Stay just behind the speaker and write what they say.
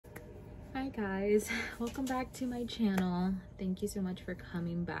Hi guys, welcome back to my channel. Thank you so much for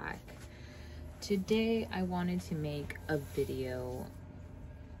coming back. Today I wanted to make a video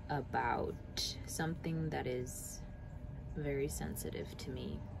about something that is very sensitive to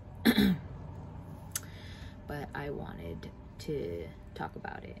me. But I wanted to talk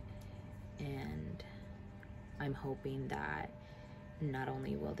about it, and I'm hoping that not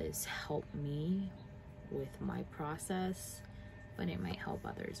only will this help me with my process, but it might help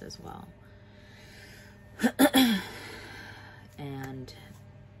others as well. And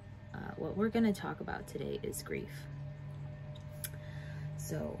what we're going to talk about today is grief.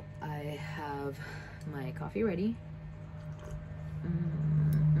 So I have my coffee ready,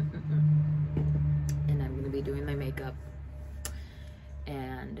 and I'm going to be doing my makeup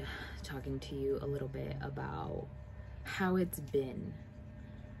and talking to you a little bit about how it's been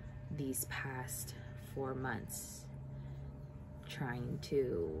these past 4 months trying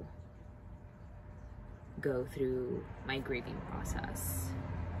to go through my grieving process.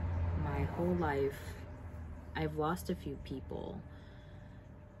 My whole life, I've lost a few people.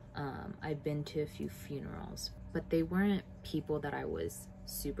 I've been to a few funerals, but they weren't people that I was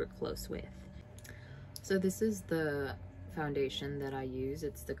super close with. So this is the foundation that I use.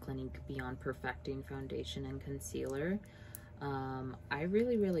 It's the Clinique Beyond Perfecting Foundation and Concealer. I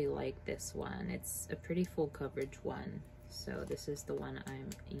really like this one. It's a pretty full coverage one. So this is the one I'm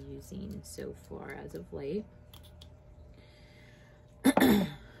using so far as of late. But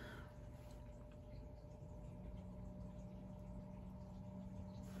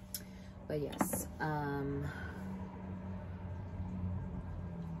yes,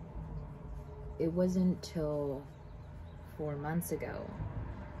 it wasn't until 4 months ago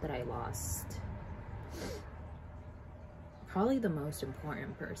that I lost probably the most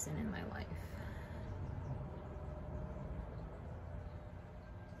important person in my life.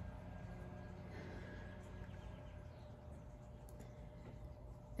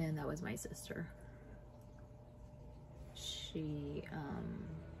 And that was my sister. She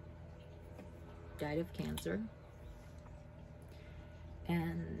died of cancer.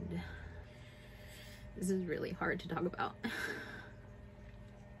 And this is really hard to talk about.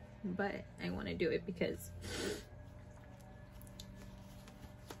 But I want to do it because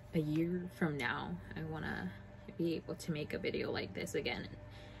a year from now, I want to be able to make a video like this again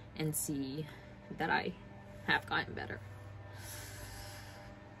and see that I have gotten better.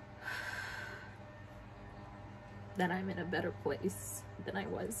 That I'm in a better place than I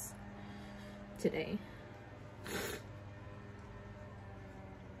was today.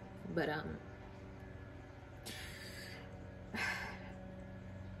 But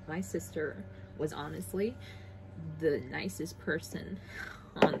my sister was honestly the nicest person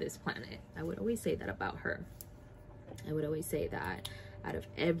on this planet. I would always say that about her. I would always say that out of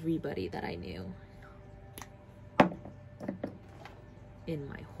everybody that I knew in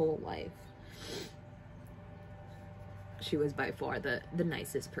my whole life, she was by far the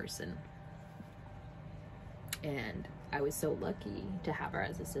nicest person. And I was so lucky to have her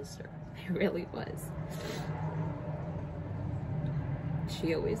as a sister. I really was.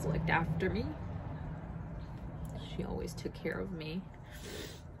 She always looked after me. She always took care of me.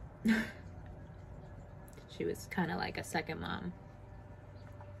 She was kind of like a second mom.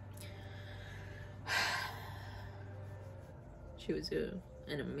 She was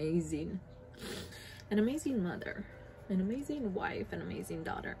an amazing mother, an amazing wife, an amazing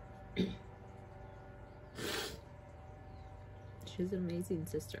daughter. She's an amazing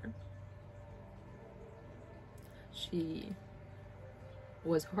sister. She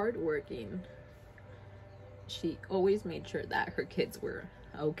was hardworking. She always made sure that her kids were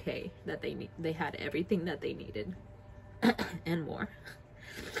okay, that they had everything that they needed and more.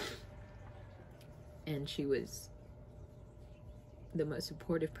 And she was the most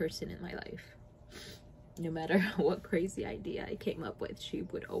supportive person in my life. No matter what crazy idea I came up with, she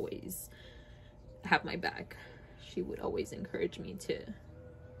would always have my back. She would always encourage me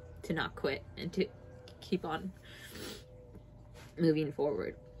to not quit and to keep on moving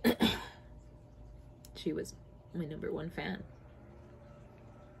forward. She was my #1 fan,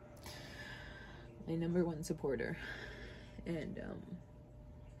 my #1 supporter, and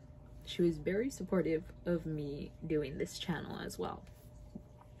she was very supportive of me doing this channel as well.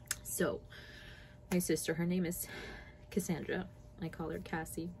 So my sister, her name is Cassandra. I call her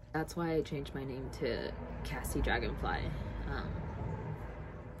Cassie. That's why I changed my name to Cassie Dragonfly,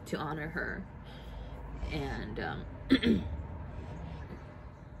 to honor her. And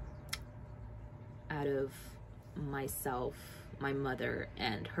out of myself, my mother,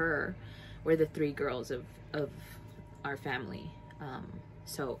 and her, we're the 3 girls of our family.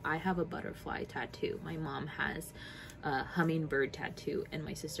 So I have a butterfly tattoo. My mom has a hummingbird tattoo, and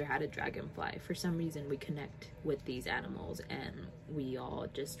my sister had a dragonfly. For some reason, we connect with these animals, and we all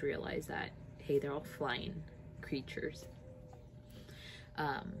just realize that, hey, they're all flying creatures.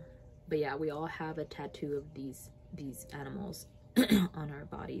 But yeah, we all have a tattoo of these animals on our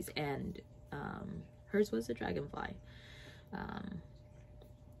bodies, and hers was a dragonfly.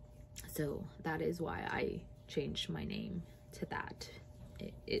 So that is why I changed my name to that.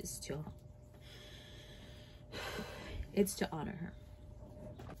 It's to honor her.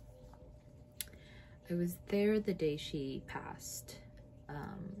 I was there the day she passed,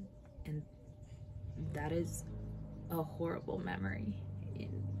 and that is a horrible memory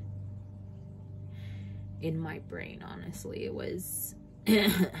in my brain. Honestly, it was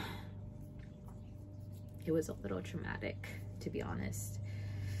it was a little traumatic, to be honest.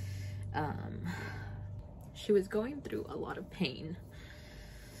 She was going through a lot of pain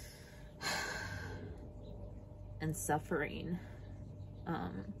and suffering.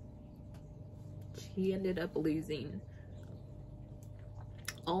 She ended up losing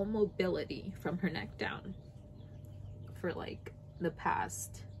all mobility from her neck down for like the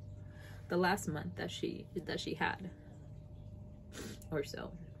last month that she had or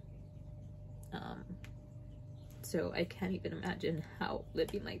so. So I can't even imagine how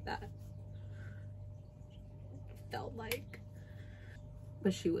living like that felt like.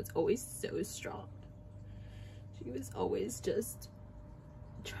 But she was always so strong. She was always just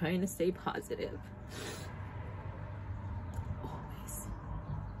trying to stay positive.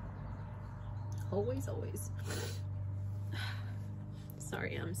 Always.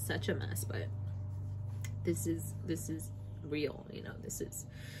 Sorry, I'm such a mess, but this is real, you know. This is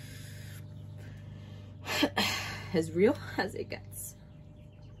as real as it gets.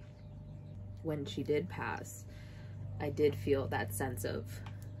 When she did pass, I did feel that sense of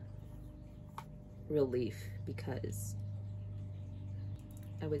relief, because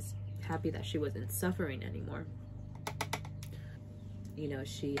I was happy that she wasn't suffering anymore. You know,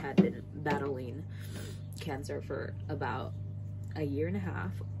 she had been battling cancer for about a year and a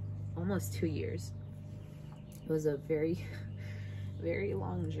half, almost 2 years. It was a very, very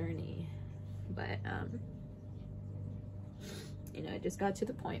long journey, but you know, it just got to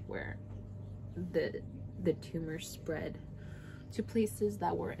the point where the tumor spread to places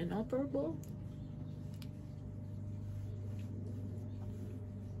that were inoperable,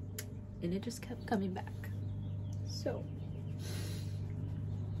 and it just kept coming back. So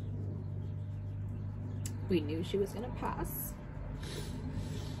we knew she was gonna pass,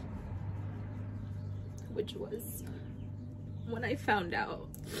 which was, when I found out,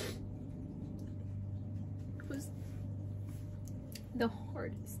 it was the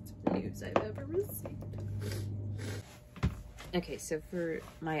hardest news I've ever received. Okay, so for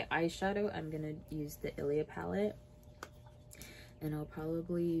my eyeshadow, I'm gonna use the Ilia palette, and I'll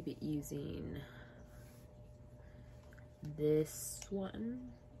probably be using this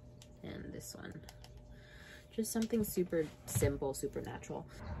one and this one. Just something super simple, super natural.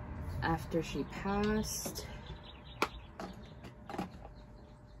 After she passed,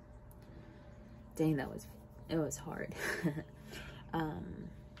 dang, it was hard.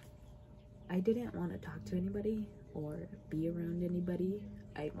 I didn't want to talk to anybody or be around anybody.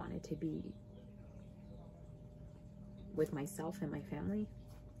 I wanted to be with myself and my family.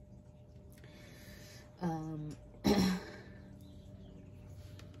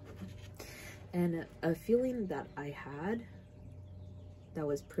 And a feeling that I had that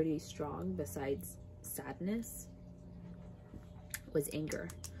was pretty strong, besides sadness, was anger.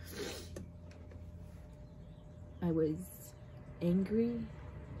 I was angry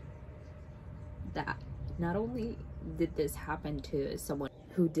that not only did this happen to someone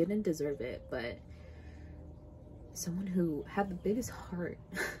who didn't deserve it, but someone who had the biggest heart.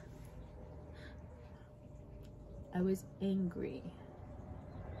 I was angry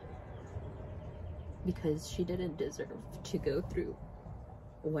because she didn't deserve to go through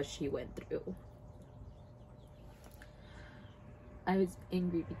what she went through. I was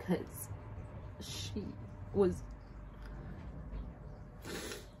angry because she was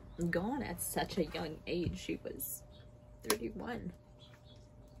gone at such a young age. She was 31.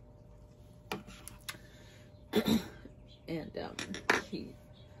 And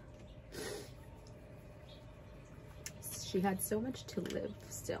she had so much to live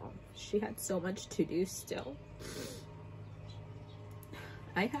still. She had so much to do still.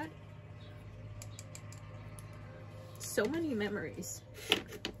 I had so many memories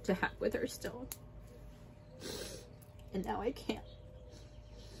to have with her still, and now I can't.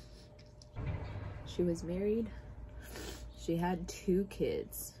 She was married. She had 2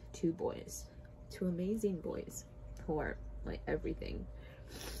 kids, 2 boys, 2 amazing boys who are like everything.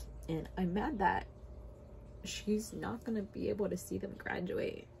 And I'm mad that she's not gonna be able to see them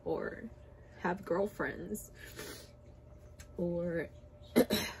graduate or have girlfriends, or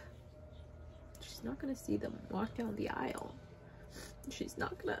she's not gonna see them walk down the aisle. She's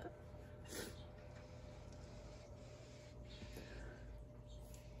not gonna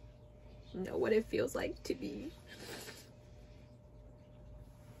know what it feels like to be,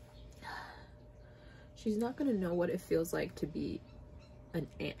 she's not gonna know what it feels like to be an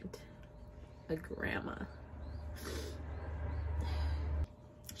aunt, a grandma.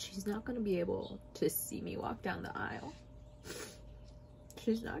 She's not gonna be able to see me walk down the aisle.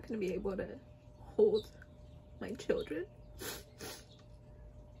 She's not gonna be able to hold my children.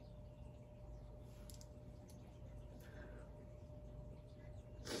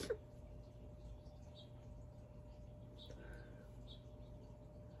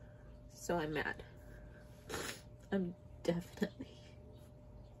 So I'm mad. I'm definitely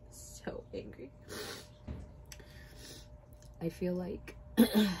so angry. I feel like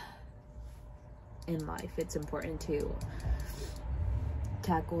in life it's important to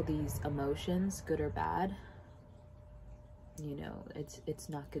tackle these emotions, good or bad. You know, it's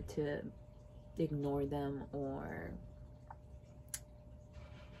not good to ignore them or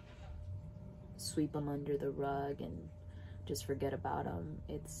sweep them under the rug and just forget about them.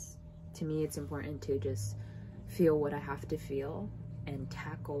 To me, it's important to just feel what I have to feel and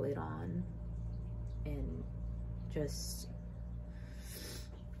tackle it on, and just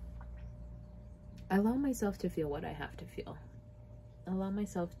allow myself to feel what I have to feel. Allow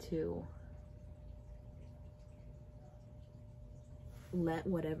myself to let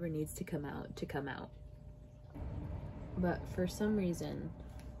whatever needs to come out. But for some reason,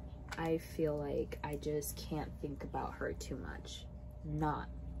 I feel like I just can't think about her too much.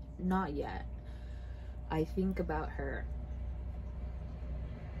 Not yet. I think about her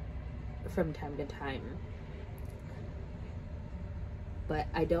from time to time, but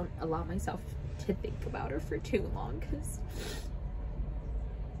I don't allow myself to think about her for too long, because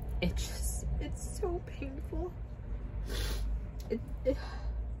it's so painful.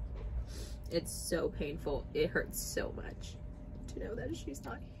 It's so painful. It hurts so much to know that she's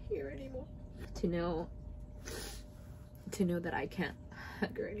not here anymore. To know that I can't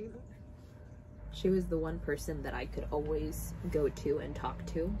hug her anymore. She was the one person that I could always go to and talk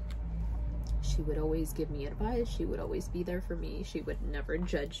to. She would always give me advice. She would always be there for me. She would never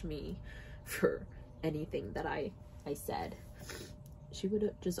judge me for anything that I said. She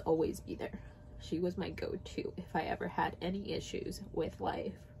would just always be there. She was my go-to if I ever had any issues with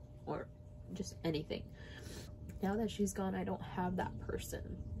life or just anything. Now that she's gone, I don't have that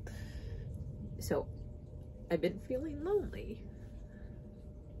person. So I've been feeling lonely.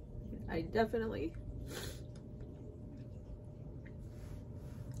 I definitely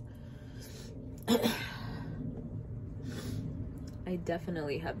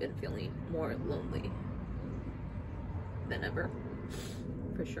have been feeling more lonely than ever,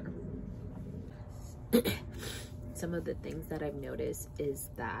 for sure. Some of the things that I've noticed is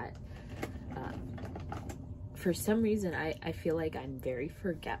that for some reason I feel like I'm very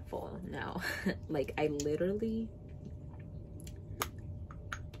forgetful now. Like, I literally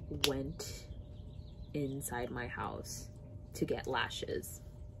went inside my house to get lashes,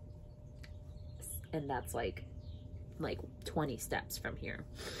 and that's like 20 steps from here.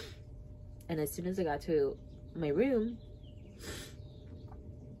 And as soon as I got to my room,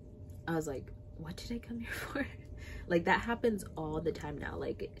 I was like, what did I come here for? Like, that happens all the time now.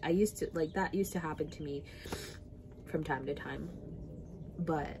 Like, that used to happen to me from time to time.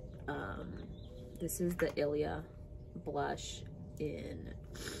 But this is the Ilia blush in,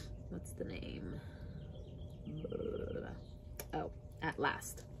 what's the name? Oh, At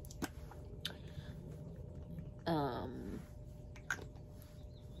Last.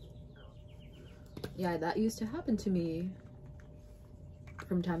 Yeah, that used to happen to me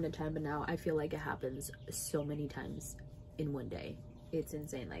from time to time, but now I feel like it happens so many times in one day. It's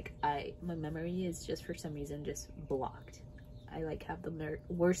insane. Like, my memory is just, for some reason, just blocked. I like have the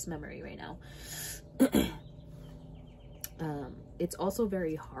worst memory right now. It's also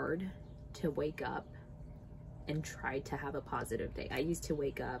very hard to wake up and try to have a positive day. I used to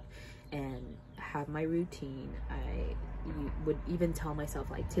wake up and have my routine. I would even tell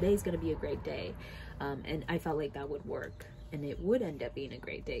myself, like, today's gonna be a great day, and I felt like that would work, and it would end up being a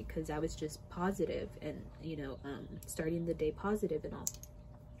great day because I was just positive and, you know, starting the day positive and all.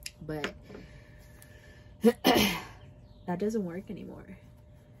 But that doesn't work anymore.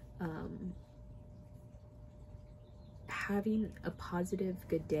 having a positive,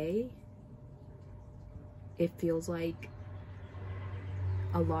 good day, it feels like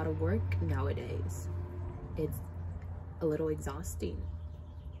a lot of work nowadays. It's a little exhausting.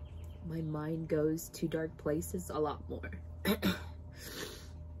 My mind goes to dark places a lot more.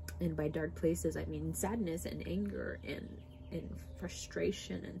 And by dark places, I mean sadness and anger and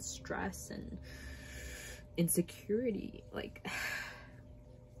frustration and stress and insecurity. Like,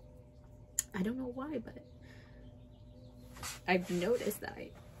 I don't know why, but I've noticed that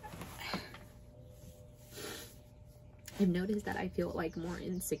I feel like more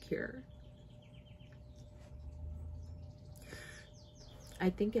insecure. I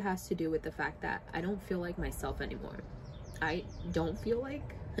think it has to do with the fact that I don't feel like myself anymore. I don't feel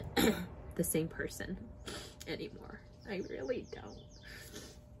like the same person anymore. I really don't.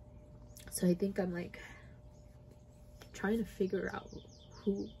 So I think I'm like trying to figure out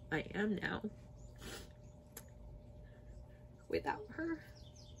who I am now without her.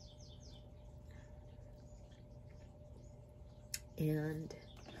 And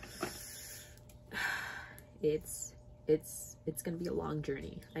it's gonna be a long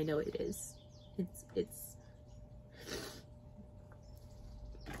journey. I know it is.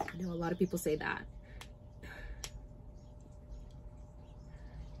 I know a lot of people say that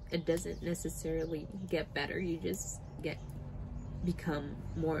it doesn't necessarily get better. You just become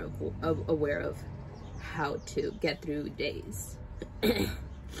more aware of how to get through days.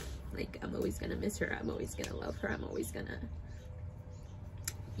 Like, I'm always gonna miss her. I'm always gonna love her. I'm always gonna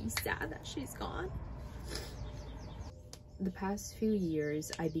be sad that she's gone. The past few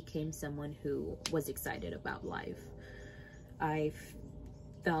years, I became someone who was excited about life. I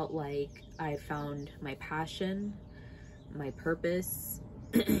felt like I found my passion, my purpose.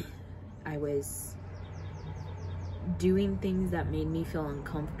 I was doing things that made me feel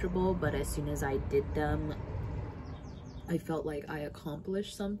uncomfortable, but as soon as I did them, I felt like I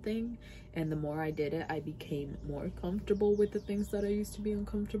accomplished something. And the more I did it, I became more comfortable with the things that I used to be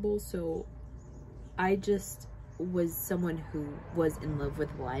uncomfortable. So I just was someone who was in love with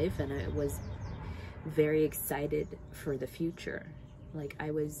life, and I was very excited for the future. Like,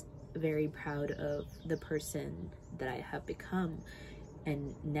 I was very proud of the person that I have become.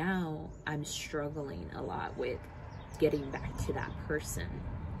 And now I'm struggling a lot with getting back to that person.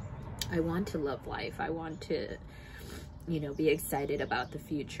 I want to love life. I want to, you know, be excited about the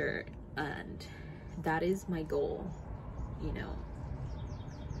future. And that is my goal, you know.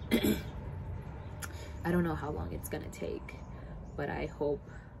 I don't know how long it's gonna take, but I hope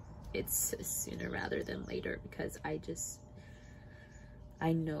it's sooner rather than later, because I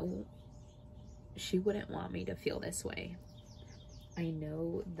know she wouldn't want me to feel this way. I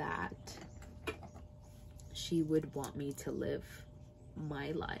know that she would want me to live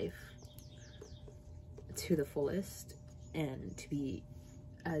my life to the fullest and to be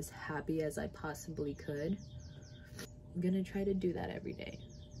as happy as I possibly could. I'm gonna try to do that every day,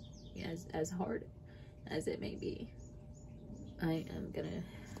 as hard as it may be. I am gonna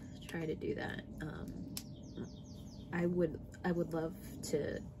try to do that. I would love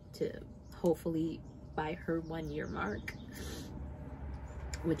to hopefully by her 1 year mark,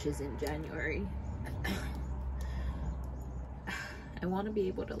 which is in January. I want to be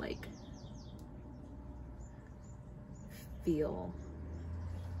able to like feel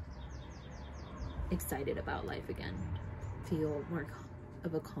excited about life again, feel more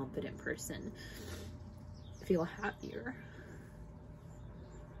of a confident person, feel happier.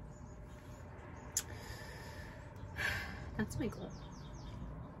 That's my goal.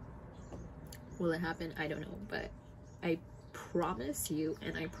 Will it happen? I don't know, but I promise you,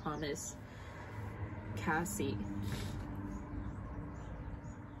 and I promise Cassie,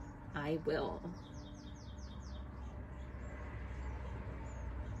 I will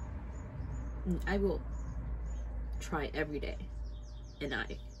try every day, and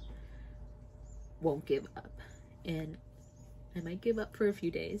I won't give up. And I might give up for a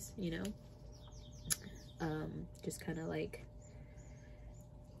few days, you know, just kind of like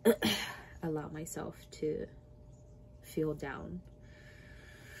allow myself to feel down,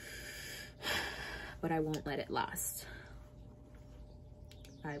 but I won't let it last.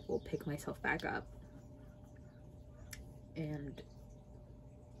 I will pick myself back up, and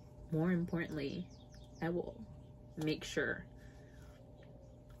more importantly, I will make sure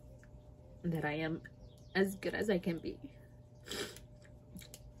that I am as good as I can be,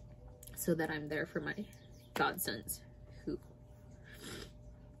 so that I'm there for my godsons who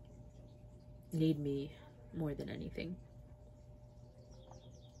need me more than anything.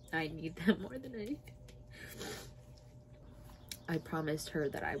 I need them more than anything. I promised her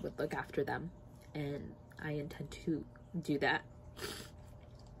that I would look after them, and I intend to do that.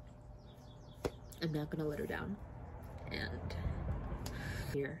 I'm not gonna let her down. And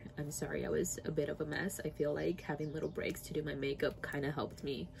here, I'm sorry I was a bit of a mess. I feel like having little breaks to do my makeup kind of helped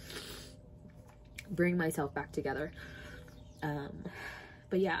me bring myself back together.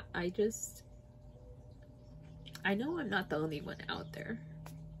 But yeah, I know I'm not the only one out there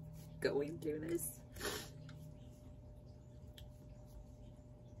going through this.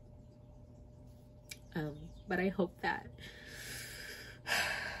 But I hope that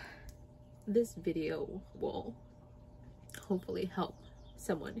this video will hopefully help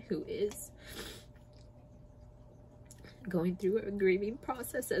someone who is going through a grieving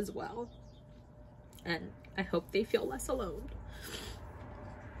process as well. And I hope they feel less alone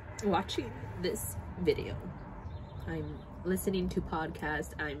watching this video. I'm listening to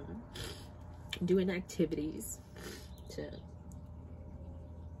podcasts, I'm doing activities to,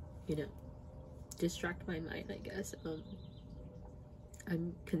 you know, distract my mind, I guess.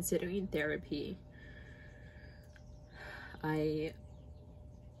 I'm considering therapy. I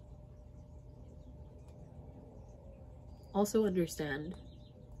also understand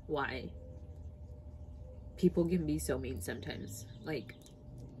why people can be so mean sometimes. Like,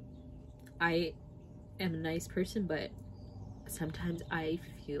 I am a nice person, but sometimes I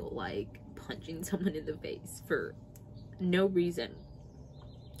feel like punching someone in the face for no reason,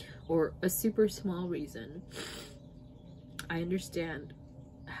 or a super small reason. I understand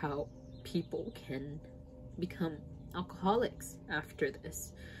how people can become alcoholics after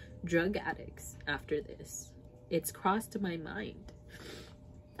this, drug addicts after this. It's crossed my mind.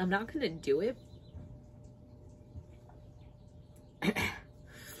 I'm not gonna do it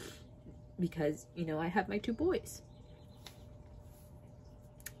because, you know, I have my 2 boys.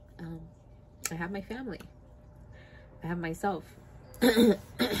 I have my family. I have myself.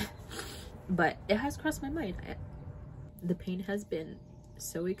 But it has crossed my mind. The pain has been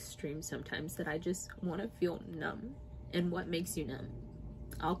so extreme sometimes that I just want to feel numb. And what makes you numb?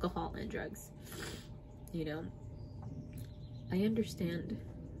 Alcohol and drugs. You know, I understand.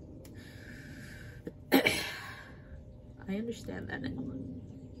 I understand that now.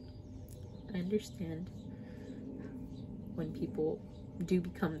 I understand when people do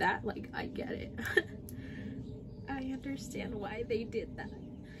become that. Like, I get it. I understand why they did that.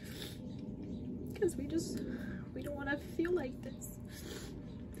 Because we don't want to feel like this.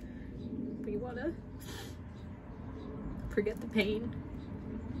 We want to forget the pain,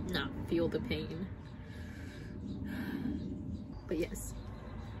 not feel the pain. But yes,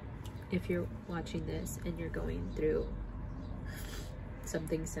 if you're watching this and you're going through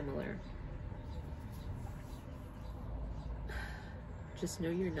something similar, just know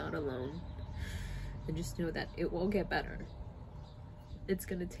you're not alone, and just know that it will get better. It's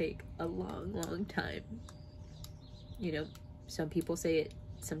gonna take a long time. You know, some people say it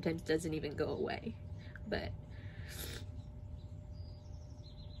sometimes doesn't even go away, but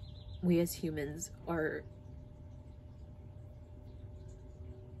we as humans are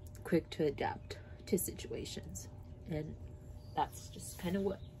quick to adapt to situations, and that's just kind of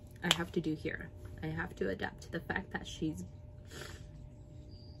what I have to do here. I have to adapt to the fact that she's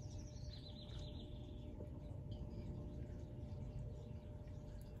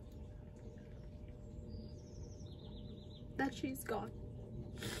gone,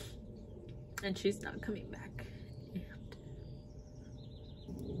 and she's not coming back.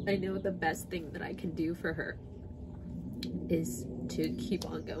 And I know the best thing that I can do for her is to keep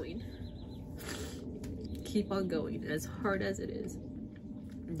on going. Keep on going as hard as it is.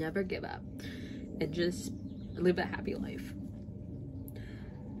 Never give up, and just live a happy life.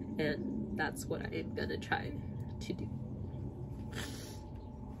 And that's what I am gonna try to do.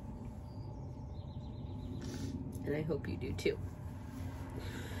 And I hope you do too.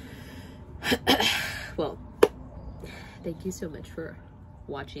 Well, thank you so much for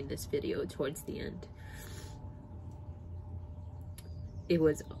watching this video towards the end. It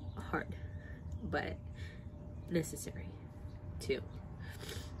was hard, but necessary too.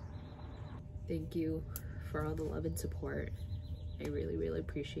 Thank you for all the love and support. I really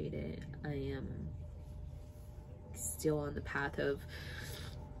appreciate it. I am still on the path of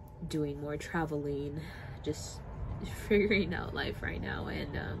doing more traveling, just figuring out life right now,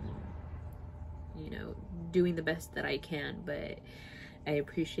 and you know, doing the best that I can. But I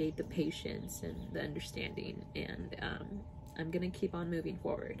appreciate the patience and the understanding, and I'm gonna keep on moving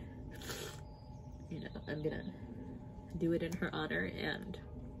forward. You know, I'm gonna do it in her honor, and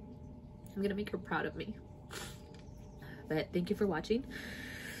I'm gonna make her proud of me. But thank you for watching.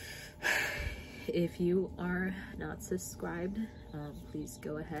 If you are not subscribed, please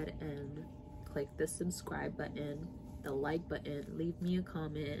go ahead and click the subscribe button the like button, leave me a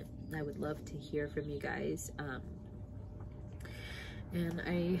comment. I would love to hear from you guys. And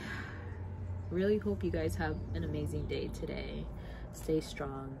I really hope you guys have an amazing day today. Stay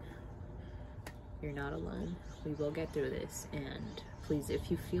strong. You're not alone. We will get through this. And please,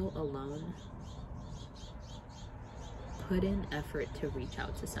 if you feel alone, put in effort to reach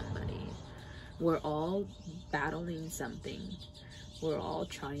out to somebody. We're all battling something. We're all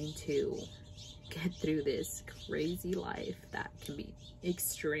trying to get through this crazy life that can be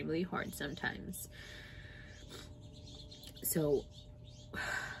extremely hard sometimes. So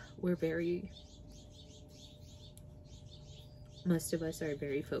most of us are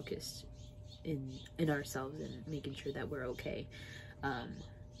very focused in ourselves and making sure that we're okay.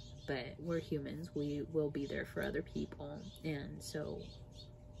 But we're humans. We will be there for other people. And so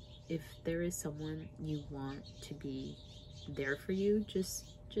if there is someone you want to be there for you, just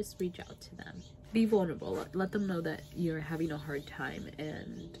reach out to them. Be vulnerable. Let them know that you're having a hard time,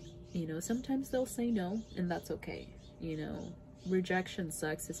 and you know, sometimes they'll say no, and that's okay. You know, rejection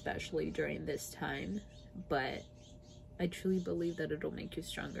sucks, especially during this time, but I truly believe that it'll make you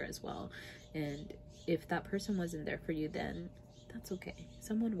stronger as well. And if that person wasn't there for you, then that's okay.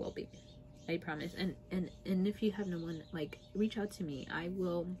 Someone will be, I promise. And if you have no one, like, reach out to me. I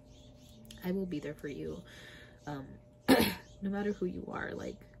will be there for you. No matter who you are.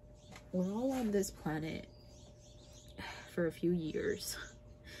 Like, we're all on this planet for a few years,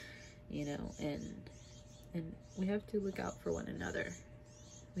 you know, and we have to look out for one another.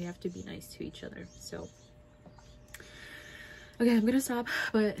 We have to be nice to each other. So okay, I'm gonna stop,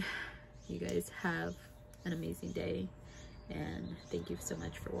 but you guys have an amazing day, and thank you so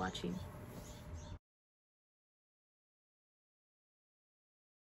much for watching.